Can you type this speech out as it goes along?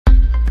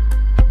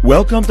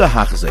Welcome to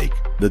Hachzik,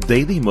 the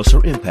Daily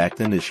Musar Impact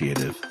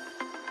Initiative.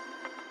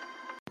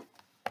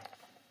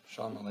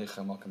 Shalom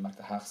Aleichem, welcome back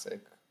to Hachzik.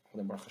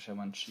 Baruch Hashem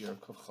on Shir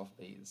Kuf Chav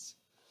Beis.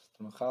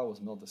 The Michal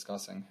was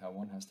discussing how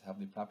one has to have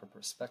the proper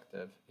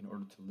perspective in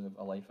order to live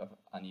a life of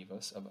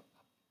anivas, of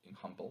being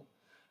humble,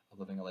 of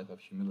living a life of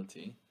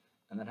humility,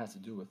 and that has to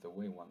do with the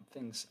way one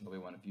thinks and the way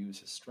one views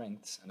his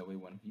strengths and the way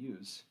one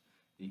views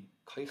the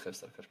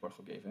koiches that Hakadosh Baruch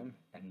Hu gave him.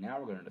 And now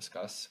we're going to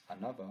discuss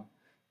anava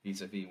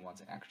vis-a-vis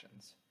one's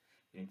actions.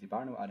 There's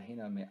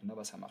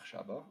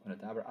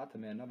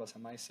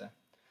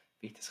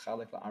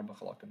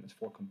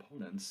four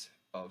components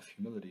of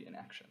humility in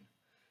action.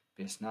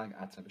 To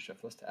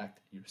act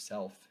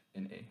yourself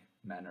in a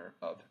manner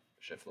of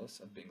shiflus,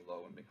 of being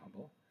low and being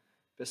humble.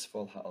 Which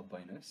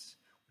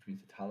means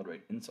to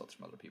tolerate insults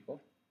from other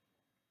people.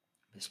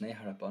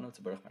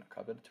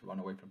 To run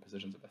away from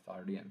positions of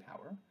authority and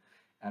power.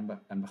 And to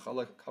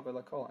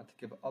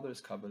give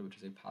others covered, which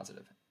is a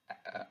positive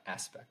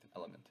aspect,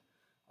 element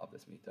of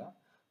this mita.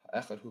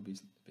 So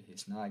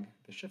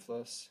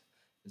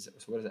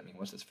what does that mean?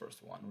 What's this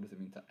first one? What does it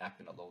mean to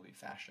act in a lowly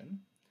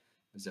fashion?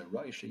 In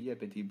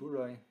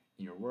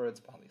your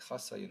words, in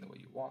the way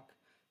you walk,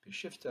 in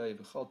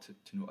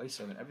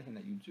everything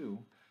that you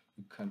do,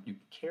 you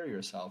carry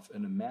yourself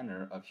in a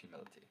manner of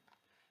humility.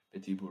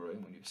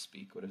 When you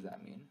speak, what does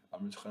that mean?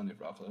 Which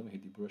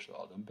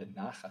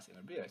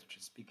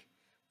is speak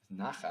with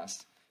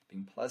nachas,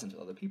 being pleasant to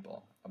other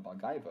people.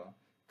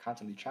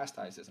 Constantly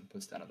chastises and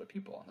puts down other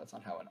people. That's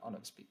not how an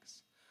anav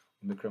speaks.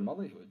 You give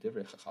other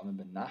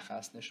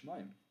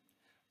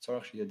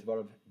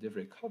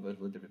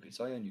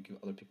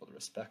people the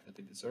respect that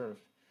they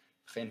deserve.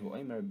 If you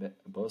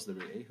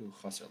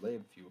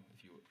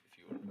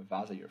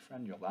mavaza your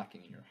friend, you're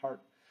lacking in your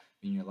heart,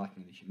 meaning you're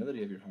lacking in the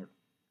humility of your heart.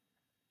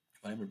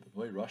 When a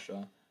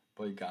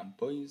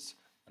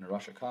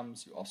Rasha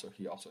comes,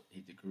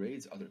 he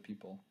degrades other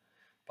people.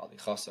 What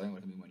does it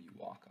mean when you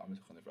walk?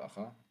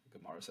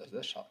 Gemara says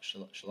this: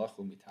 Shalahu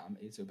mitam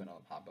ezu ben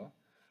olam haba,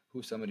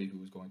 who's somebody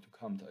who is going to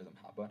come to olam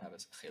haba and have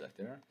his chelek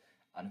there.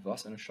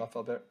 Anavas and a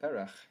shafel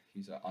berech.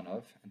 He's an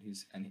anav and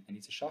he's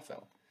a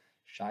shafel.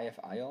 Shayef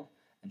ayel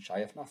and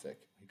shayef nafik.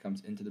 He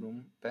comes into the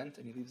room bent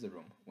and he leaves the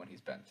room when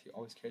he's bent. He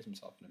always carries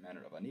himself in a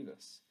manner of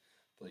anivas.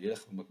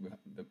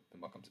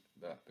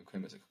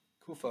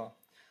 Kufa.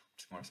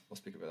 We'll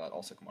speak about that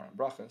also. Gemara and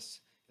brachas.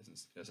 He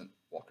doesn't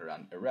walk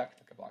around erect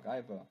like a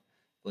bagaiva.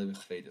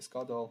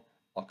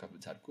 Or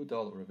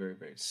a very,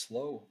 very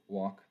slow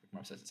walk. The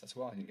Gemara says this as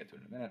well. I didn't get to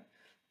it in a minute.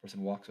 A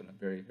person walks on a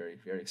very, very,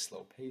 very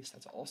slow pace.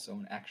 That's also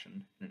an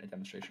action and a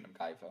demonstration of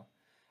gaiva.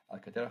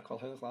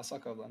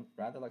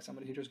 Rather like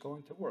somebody who's just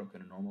going to work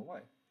in a normal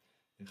way.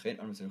 It's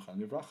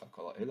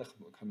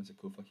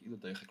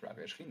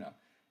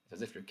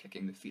as if you're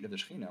kicking the feet of the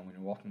Shechina when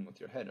you're walking with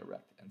your head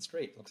erect and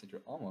straight. It looks like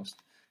you're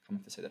almost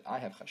coming to say that I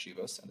have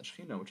chashivos and the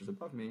Shechina, which is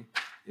above me,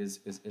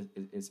 is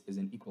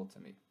unequal to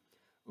me.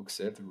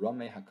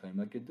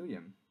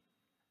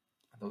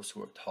 Those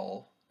who are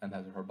tall and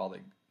have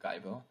herbalic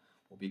gaiva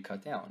will be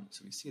cut down.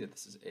 So we see that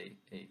this is a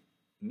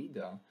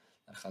midah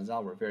that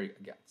Chazal were very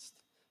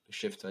against.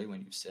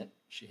 When you sit,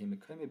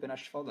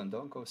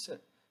 don't go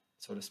sit,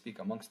 so to speak,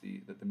 amongst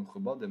the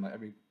mechubadim,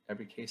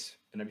 every case,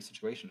 in every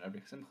situation, in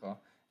every simcha,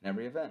 in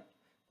every event.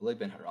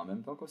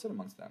 Don't go sit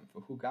amongst them.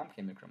 For who gam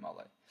came because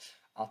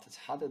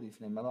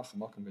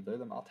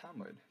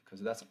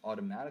that's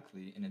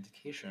automatically an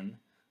indication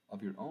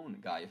of your own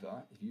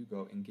gaiva if you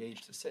go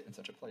engage to sit in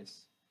such a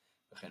place.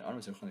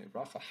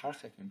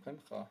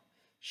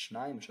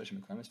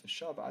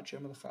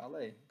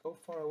 Go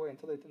far away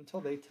until they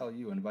tell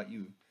you and invite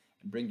you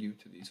and bring you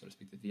to the, so to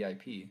speak, the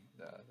VIP,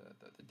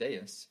 the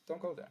dais.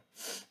 Don't go there.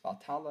 And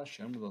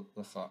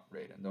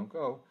don't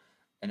go,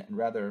 and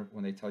rather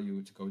when they tell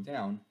you to go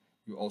down,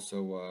 you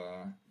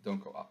also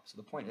don't go up. So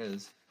the point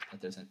is that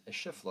there's a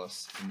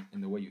shiflus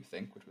in the way you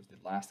think, which was the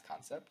last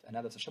concept, and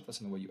now there's a shiflus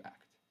in the way you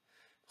act.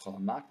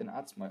 And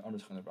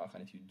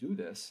if you do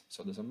this,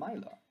 so there's a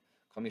maila.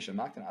 If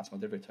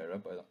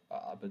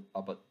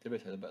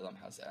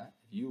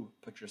you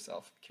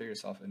carry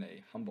yourself in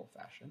a humble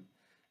fashion,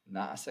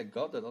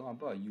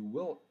 you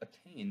will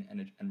attain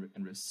and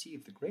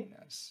receive the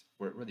greatness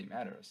where it really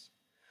matters.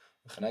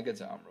 The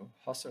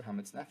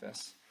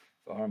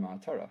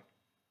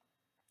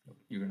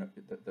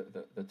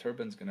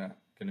turban's gonna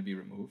be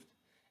removed,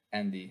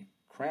 and the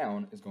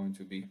crown is going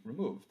to be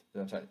removed.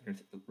 You're going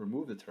to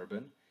remove the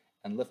turban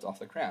and lift off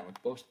the crown, which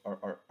both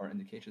are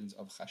indications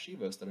of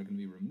chashivas that are going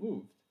to be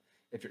removed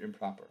if you're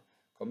improper.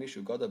 If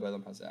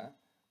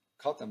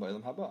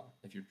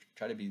you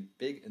try to be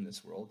big in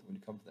this world, when you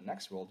come to the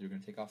next world, you're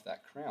going to take off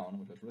that crown,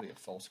 which was really a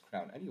false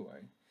crown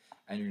anyway,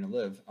 and you're going to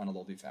live on a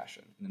lowly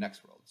fashion in the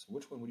next world. So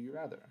which one would you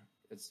rather?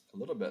 It's a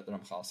little bit that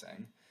Ramchal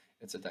saying,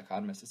 it's a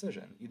dichotomous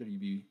decision. Either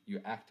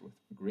you act with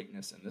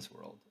greatness in this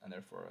world, and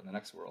therefore in the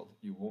next world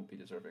you won't be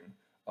deserving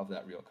of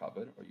that real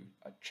kavod, or you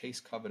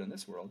chase kavod in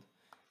this world,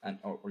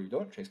 or you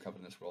don't chase kavod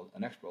in this world, the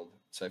next world,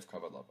 safe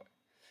kavod lavai.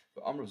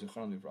 But Amru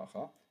Zuchanan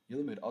Livracha,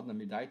 Yilmid Adna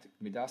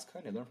Midas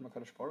Kane, learn from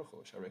HaKadosh Baruch Hu.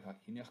 Sharei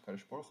Hiniach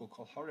Kadosh Baruch Hu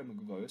Kol Harem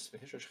Gvois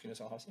V'Hisher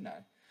Shchinas Al Har Sinai.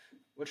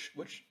 Which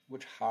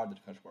har did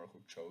Kadosh Baruch Hu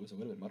chose? A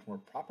little bit much more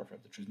proper for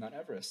him to choose Mount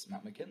Everest,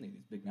 Mount McKinley,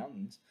 these big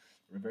mountains.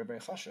 They're very, very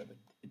chashav.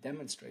 It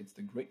demonstrates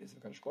the greatness of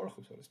Kadosh Baruch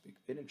Hu, so to speak.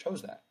 They didn't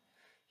choose that.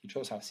 He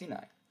chose Har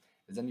Sinai.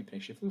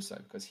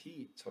 Because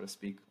he, so to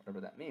speak, whatever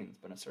that means,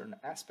 but in a certain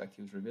aspect,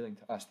 he was revealing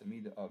to us the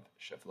midah of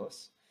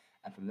shiflus,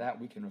 and from that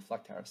we can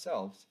reflect to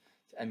ourselves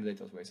to emulate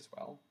those ways as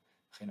well.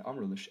 You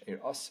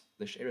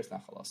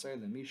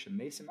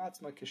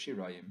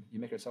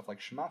make yourself like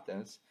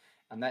shmates,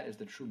 and that is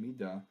the true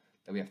midah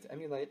that we have to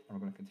emulate. And we're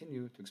going to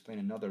continue to explain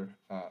another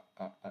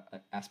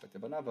aspect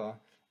of anava,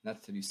 and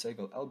that's to be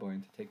segel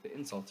elbowing, to take the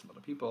insults from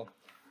other people.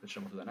 Which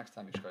we'll do that next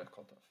time.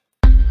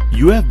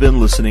 You have been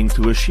listening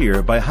to a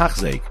shiur by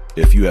Hachzeik.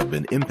 If you have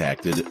been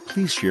impacted,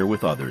 please share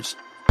with others.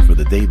 For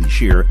the daily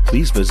shiur,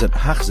 please visit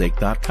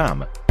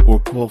Hachzeik.com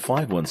or call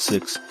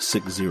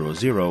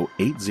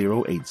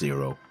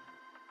 516-600-8080.